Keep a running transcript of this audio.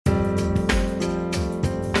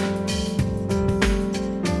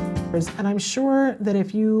years. And I'm sure that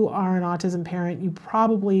if you are an autism parent, you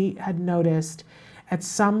probably had noticed at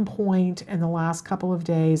some point in the last couple of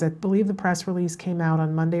days, I believe the press release came out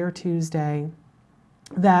on Monday or Tuesday,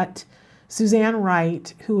 that Suzanne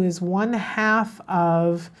Wright, who is one half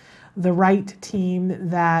of the Wright team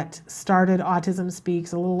that started Autism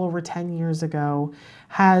Speaks a little over 10 years ago,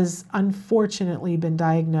 has unfortunately been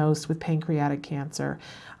diagnosed with pancreatic cancer.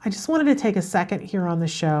 I just wanted to take a second here on the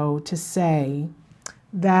show to say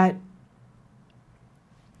that,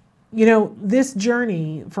 you know, this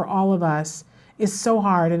journey for all of us is so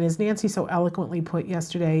hard, and as Nancy so eloquently put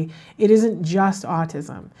yesterday, it isn't just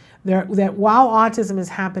autism. That while autism is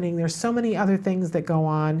happening, there's so many other things that go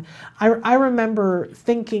on. I remember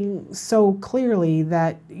thinking so clearly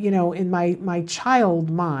that, you know, in my child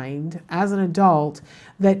mind as an adult,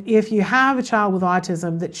 that if you have a child with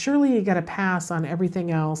autism, that surely you get a pass on everything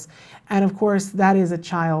else. And of course, that is a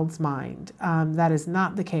child's mind. That is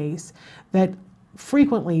not the case. That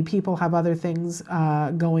frequently people have other things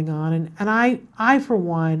going on. And I, for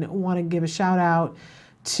one, want to give a shout out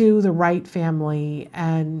to the Wright family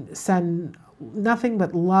and send nothing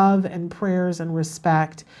but love and prayers and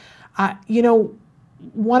respect. You know,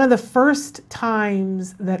 one of the first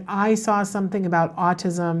times that I saw something about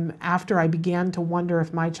autism after I began to wonder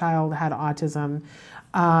if my child had autism,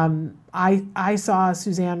 I saw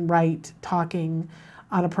Suzanne Wright talking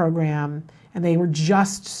on a program, and they were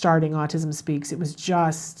just starting Autism Speaks. It was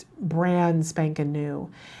just brand spanking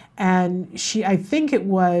new. And I think it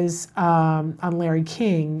was on Larry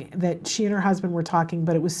King that she and her husband were talking,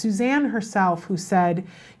 but it was Suzanne herself who said,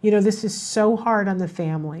 you know, this is so hard on the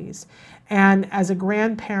families. And as a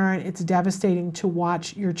grandparent, it's devastating to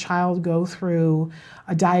watch your child go through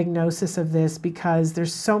a diagnosis of this because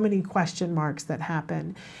there's so many question marks that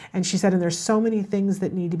happen. And she said, and there's so many things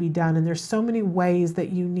that need to be done, and there's so many ways that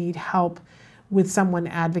you need help with someone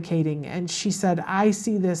advocating. And she said,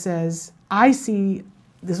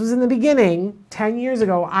 this was in the beginning, 10 years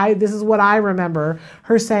ago, this is what I remember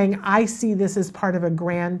her saying, I see this as part of a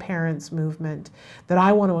grandparents movement, that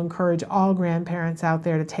I want to encourage all grandparents out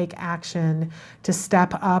there to take action, to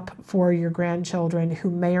step up for your grandchildren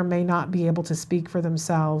who may or may not be able to speak for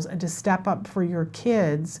themselves, and to step up for your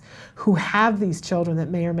kids who have these children that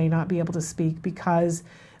may or may not be able to speak because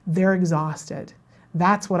they're exhausted.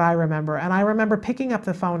 That's what I remember. And I remember picking up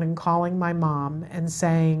the phone and calling my mom and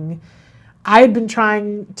saying, I had been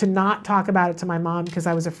trying to not talk about it to my mom because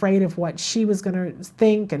I was afraid of what she was going to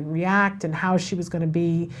think and react and how she was going to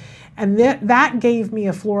be. And that gave me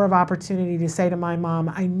a floor of opportunity to say to my mom,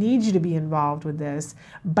 I need you to be involved with this,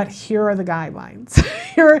 but here are the guidelines.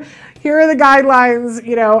 here are the guidelines.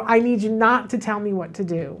 You know, I need you not to tell me what to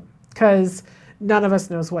do because none of us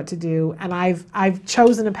knows what to do. And I've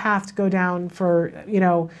chosen a path to go down for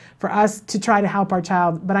us to try to help our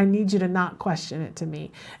child, but I need you to not question it to me.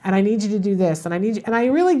 And I need you to do this. And I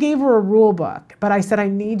really gave her a rule book, but I said, I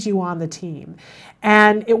need you on the team.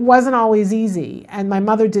 And it wasn't always easy. And my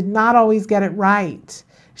mother did not always get it right.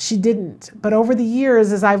 She didn't. But over the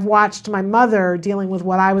years, as I've watched my mother dealing with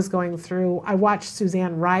what I was going through, I watched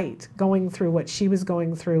Suzanne Wright going through what she was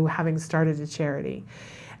going through, having started a charity.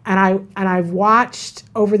 And I've watched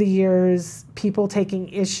over the years people taking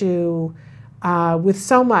issue with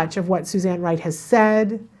so much of what Suzanne Wright has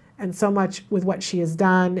said and so much with what she has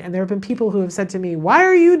done. And there have been people who have said to me, why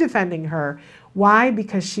are you defending her? Why?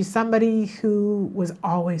 Because she's somebody who was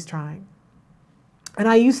always trying. And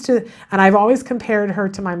I've always compared her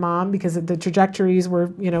to my mom because the trajectories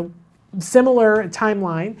were, similar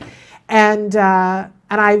timeline. And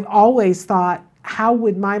I've always thought, how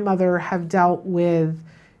would my mother have dealt with,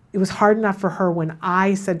 it was hard enough for her when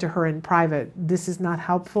I said to her in private, this is not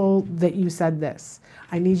helpful that you said this.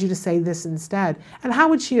 I need you to say this instead. And how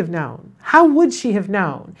would she have known? How would she have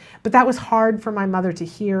known? But that was hard for my mother to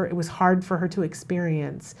hear. It was hard for her to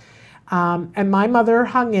experience. And my mother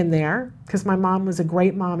hung in there because my mom was a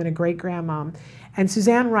great mom and a great grandmom. And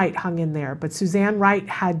Suzanne Wright hung in there. But Suzanne Wright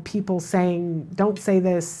had people saying, don't say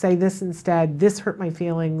this instead. This hurt my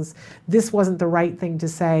feelings. This wasn't the right thing to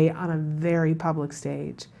say on a very public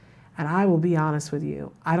stage. And I will be honest with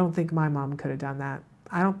you, I don't think my mom could have done that.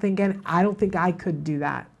 I don't think I could do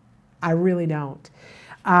that. I really don't.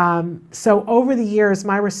 So over the years,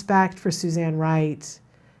 my respect for Suzanne Wright,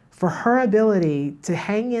 for her ability to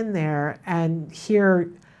hang in there and hear,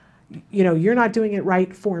 you're not doing it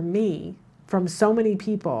right for me, from so many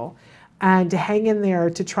people, and to hang in there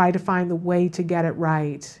to try to find the way to get it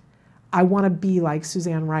right. I want to be like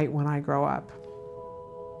Suzanne Wright when I grow up.